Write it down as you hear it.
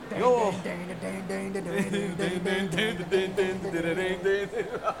Yo.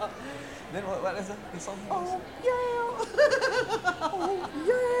 Then what is the song? Oh yeah. Oh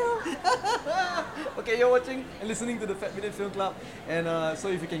yeah. Okay, you're watching and listening to the Fat Minute Film Club, and so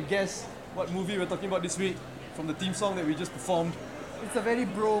if you can guess what movie we're talking about this week from the theme song that we just performed. It's a very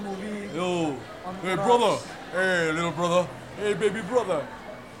bro movie. Yo, hey Entourage. brother, hey little brother, hey baby brother.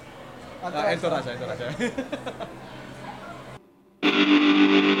 Entourage. Entourage.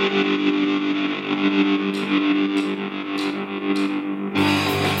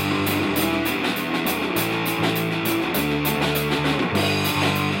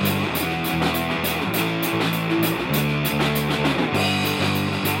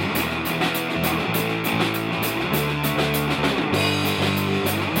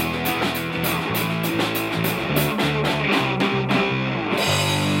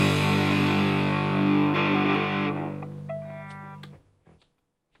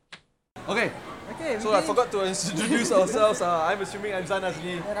 Okay, so I forgot to introduce ourselves. I'm assuming I'm Zan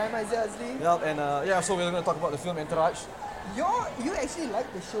Azli. And I'm Aizat Azli. Yep, and so we're going to talk about the film Entourage. You actually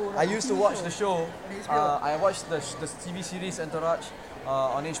like the show, I right? used to watch the show. On HBO. I watched the TV series Entourage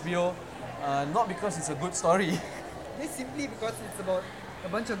on HBO, not because it's a good story. Just simply because it's about a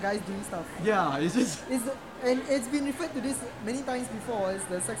bunch of guys doing stuff. Yeah, it's just And it's been referred to this many times before as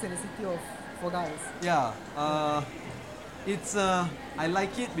the Sex and the City for guys. yeah. It's I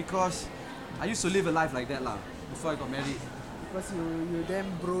like it because I used to live a life like that lah before I got married. Because you damn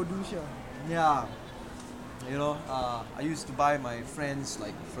bro douche. Yeah. You know, I used to buy my friends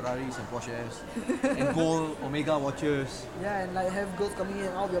like Ferraris and Porsches and gold Omega watches. Yeah, and like have girls coming in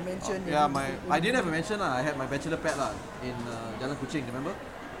and out of your mansion. Yeah, I didn't have a mansion lah. I had my bachelor pad lah in Jalan Kuching. Remember?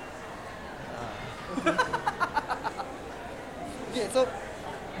 Okay, so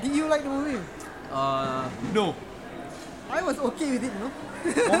did you like the movie? No. I was okay with it, you know.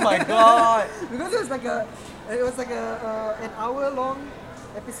 Oh my god. Because it was like an hour long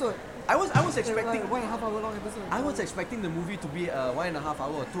episode. I was expecting Like 1.5 hour long episode. I was expecting the movie to be a 1.5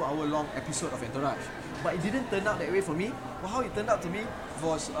 hour or 2 hour long episode of Entourage, but it didn't turn out that way for me. Well, how it turned out to me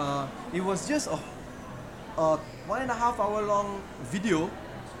was it was just a 1.5 hour long video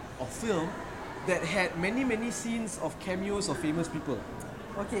or film that had many scenes of cameos of famous people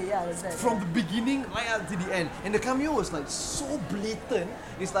Okay, yeah, that's that. from the beginning right up to the end, and the cameo was like so blatant.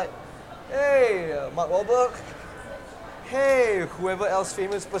 It's like, hey, Mark Wahlberg. Hey, whoever else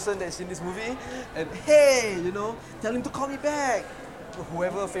famous person that's in this movie, and hey, you know, tell him to call me back.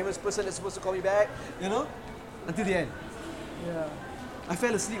 Whoever famous person that's supposed to call me back, you know, until the end. Yeah. I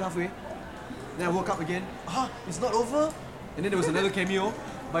fell asleep halfway. Then I woke up again. It's not over. And then there was another cameo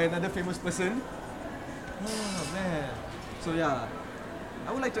by another famous person. Oh man. So yeah,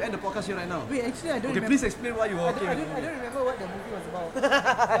 I would like to end the podcast here right now. Wait, actually, I don't Okay, remember. please explain why you were okay I with the don't movie. remember what the movie was about. What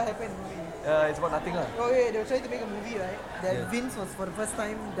happened in the movie? It's about nothing lah. Oh yeah, they were trying to make a movie, right? That Yeah. Vince was for the first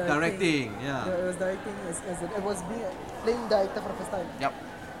time Directing, yeah. It was directing it was playing director for the first time. Yep.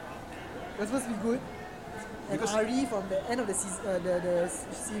 It was supposed to be good. And Because- Ari from the end of the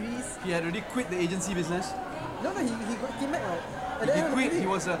series. He had already quit the agency business. No, came back right. At the He end of the quit. movie. He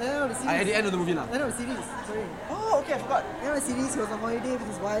was at the end of the series. at the end of the movie lah. End of the series. Sorry. Oh, okay, I forgot. End of the series, he was on holiday with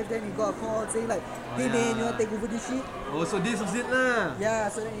his wife. Then he got a call saying like, "Hey yeah. man, you wanna take over this shit?" Oh, so this was it lah. Yeah.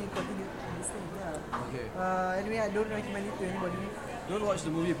 So then he continued this thing. Yeah. Okay. Anyway, I don't recommend it to anybody. Don't watch the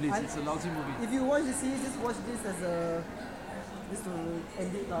movie, please. And- It's a lousy movie. If you watch the series, just watch this as a just to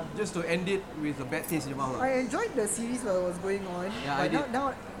end it lah. Just to end it with a bad taste in your mouth lah. I enjoyed the series while it was going on, Yeah, but I did.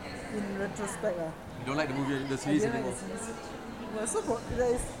 now in retrospect, You don't like the movie, the I series didn't like anymore. the series. Well, so for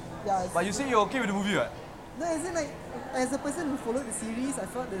that is yeah. But you say you're okay with the movie, right? No, as in like as a person who followed the series, I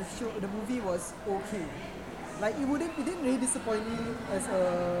felt the movie was okay. Like it didn't really disappoint me as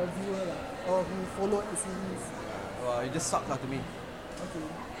a viewer lah, or who followed the series. It just sucked lah to me. Okay.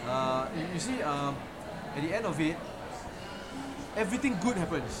 You see, at the end of it, everything good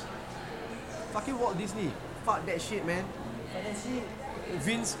happens. Fucking Walt Disney, fuck that shit, man. But then she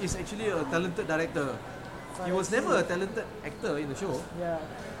Vince is actually a talented director. He was never a talented actor in the show, yeah.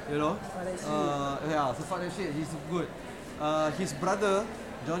 you know. Fuck that shit. So fuck that shit. He's good. His brother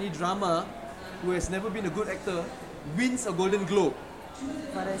Johnny Drama, who has never been a good actor, wins a Golden Globe.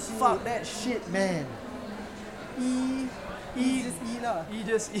 But then she Fuck that shit, man. He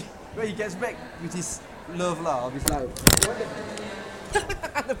just when he gets back with his love lah of his life.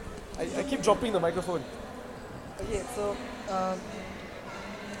 I keep dropping the microphone. Okay, so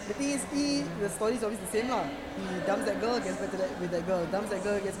the thing is, the story is always the same lah. He dumps that girl, gets back with that girl. Dumps that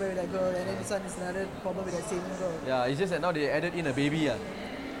girl, gets back with that girl, and then this one is another problem with that same girl. Yeah, it's just that now they added in a baby.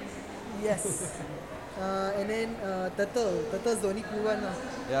 Yes. And then Turtle's the only cool one.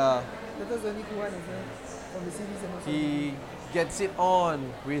 Yeah. Turtle's the only cool one from the series. And also He gets it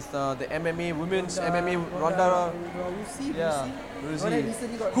on with the MMA, women's MMA, Ronda. Rousey. Yeah, Ronda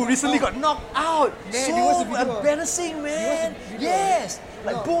who recently got knocked out. Man, So it was a video. embarrassing, man. video. Yes,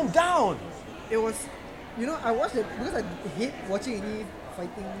 like No. boom, down. It was, I watched it because I hate watching any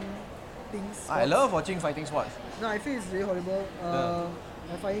fighting things. I sports. love watching fighting sports. No, I feel it's really horrible.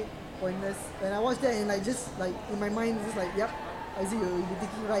 I find it pointless. And I watched that and in my mind, it's just like, yep, Isaac, you're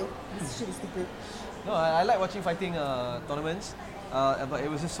thinking right. This shit is stupid. No, I like watching fighting tournaments. But it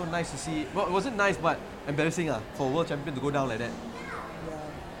was just so nice to see. Well, it wasn't nice, but embarrassing for a world champion to go down like that.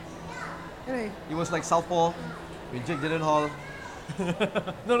 Yeah. Anyway, It was like Southpaw with Jake Gyllenhaal.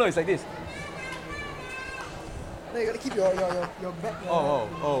 No, it's like this. no, you gotta keep your back.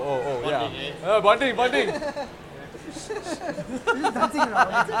 Oh, yeah. Bonding. You're just dancing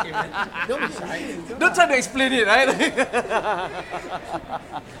around. Don't be shy. Don't try to explain it, right?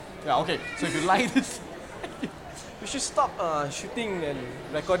 Yeah, okay. So if you like this, we should stop shooting and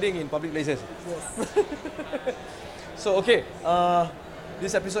recording in public places. Yes. So, okay.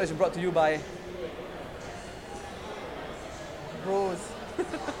 This episode is brought to you by... Bros.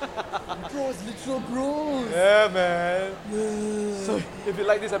 Literal bros. Yeah, man. So, if you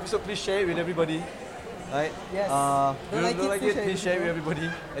like this episode, please share it with everybody. Right? Yes. If you don't like it, please share it with everybody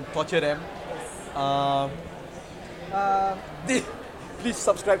and torture them. Please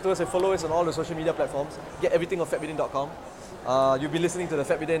subscribe to us and follow us on all the social media platforms. Get everything on fatwithin.com. You'll be listening to the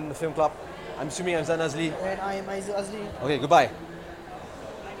Fat Within Film Club. I'm assuming I'm Zan Azli. And I am Aizul Azli. Okay, goodbye.